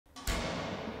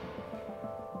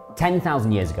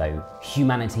10,000 years ago,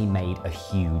 humanity made a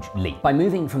huge leap. By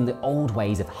moving from the old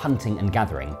ways of hunting and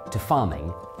gathering to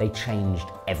farming, they changed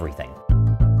everything.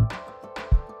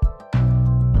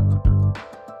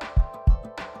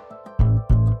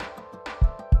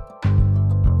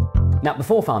 Now,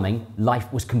 before farming,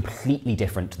 life was completely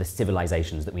different to the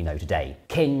civilizations that we know today.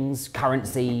 Kings,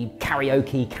 currency,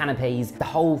 karaoke, canopies, the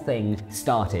whole thing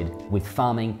started with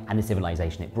farming and the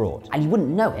civilization it brought. And you wouldn't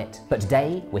know it, but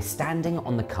today we're standing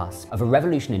on the cusp of a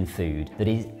revolution in food that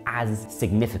is as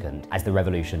significant as the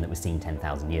revolution that was seen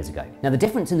 10,000 years ago. Now, the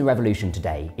difference in the revolution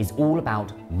today is all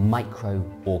about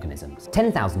microorganisms.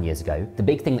 10,000 years ago, the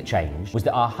big thing that changed was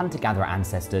that our hunter-gatherer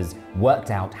ancestors worked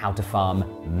out how to farm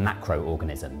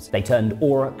macroorganisms. They turned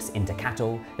aurochs into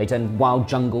cattle, they turned wild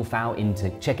jungle fowl into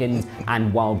chickens,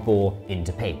 and wild boar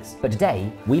into pigs. But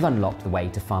today, we've unlocked the way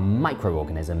to farm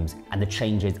microorganisms, and the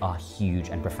changes are huge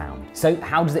and profound. So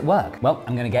how does it work? Well,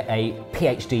 I'm going to get a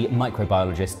PhD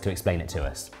microbiologist to explain it to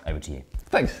us. Over to you.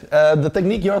 Thanks. The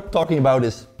technique you're talking about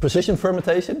is precision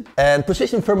fermentation. And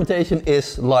precision fermentation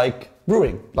is like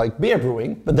brewing, like beer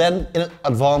brewing, but then in an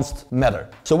advanced manner.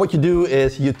 So what you do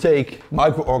is you take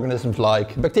microorganisms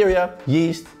like bacteria,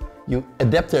 yeast, you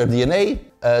adapt their DNA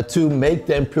to make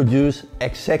them produce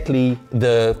exactly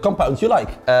the compounds you like.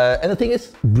 And the thing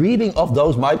is, breeding of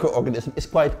those microorganisms is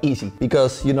quite easy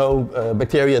because, you know,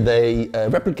 bacteria, they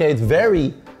replicate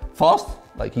very fast.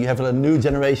 Like you have a new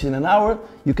generation in an hour,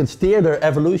 you can steer their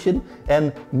evolution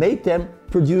and make them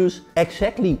produce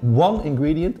exactly one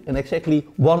ingredient and exactly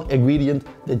one ingredient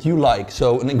that you like.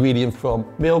 So an ingredient from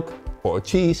milk or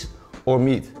cheese or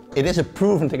meat. It is a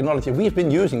proven technology. We've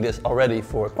been using this already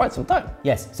for quite some time.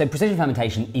 Yes, so precision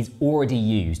fermentation is already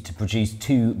used to produce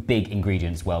two big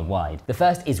ingredients worldwide. The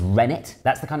first is rennet.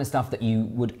 That's the kind of stuff that you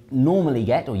would normally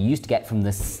get or used to get from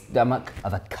the stomach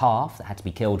of a calf that had to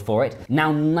be killed for it.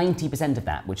 Now 90% of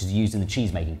that, which is used in the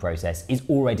cheese making process, is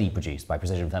already produced by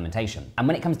precision fermentation. And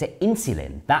when it comes to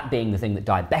insulin, that being the thing that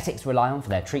diabetics rely on for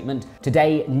their treatment,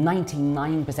 today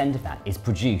 99% of that is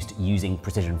produced using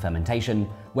precision fermentation,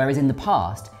 whereas in the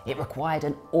past, it required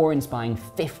an awe-inspiring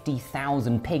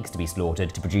 50,000 pigs to be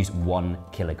slaughtered to produce 1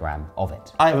 kilogram of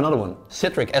it. I have another one,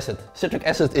 citric acid. Citric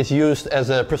acid is used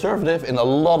as a preservative in a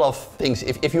lot of things.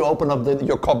 If you open up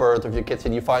your cupboard of your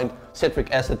kitchen, you find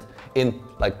citric acid in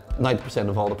like 90%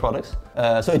 of all the products.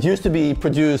 So it used to be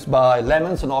produced by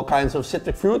lemons and all kinds of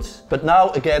citric fruits, but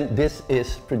now again, this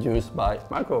is produced by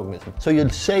microorganisms. So you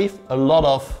save a lot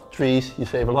of trees, you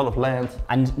save a lot of land.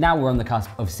 And now we're on the cusp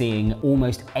of seeing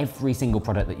almost every single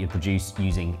product that you produce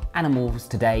using animals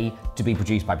today to be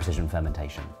produced by precision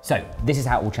fermentation. So this is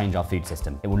how it will change our food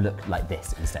system. It will look like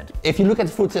this instead. If you look at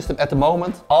the food system at the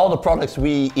moment, all the products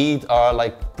we eat are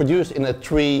like produced in a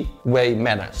three-way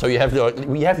manner. So you have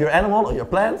your animal or your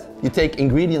plant, you take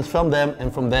ingredients from them,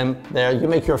 and from them there you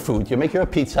make your food. You make your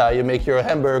pizza, you make your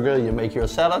hamburger, you make your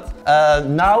salad.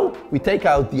 Now we take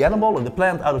out the animal or the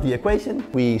plant out of the equation,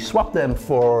 we swap them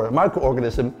for a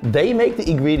microorganism, they make the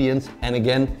ingredients, and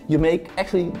again you make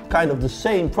actually kind of the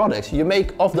same products. You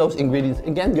make of those ingredients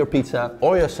again your pizza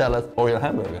or your salad or your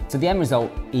hamburger. So the end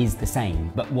result is the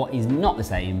same, but what is not the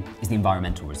same is the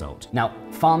environmental result. Now,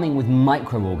 farming with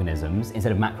microorganisms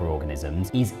instead of macroorganisms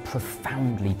is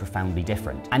profoundly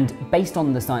different. And based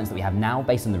on the science that we have now,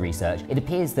 based on the research, it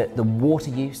appears that the water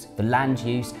use, the land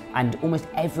use, and almost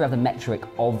every other metric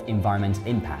of environmental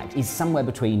impact is somewhere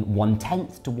between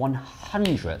 1/10 to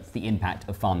 1/100th the impact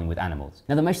of farming with animals.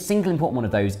 Now, the most single important one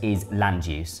of those is land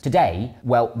use. Today,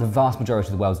 well, the vast majority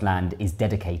of the world's land is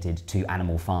dedicated to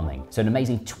animal farming. So an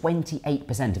amazing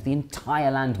 28% of the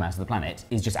entire landmass of the planet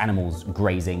is just animals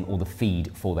grazing or the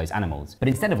feed for those animals. But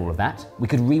instead of all of that, we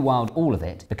could rewild all of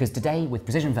it, because today with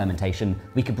precision fermentation,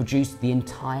 we could produce the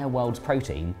entire world's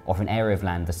protein off an area of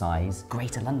land the size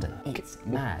Greater London. It's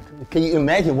mad. Can you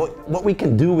imagine what we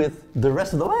can do with the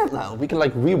rest of the land now? We can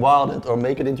like rewild it or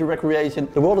make it into recreation.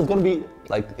 The world is going to be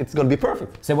like, it's going to be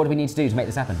perfect. So what do we need to do to make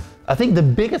this happen? I think the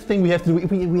biggest thing we have to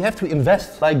do, we have to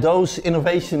invest. Like those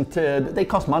innovations, they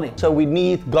cost money. So we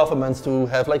need governments to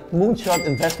have like moonshot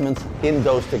investments in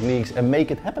those techniques and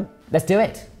make it happen. Let's do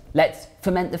it. Let's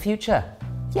ferment the future.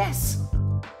 Yes.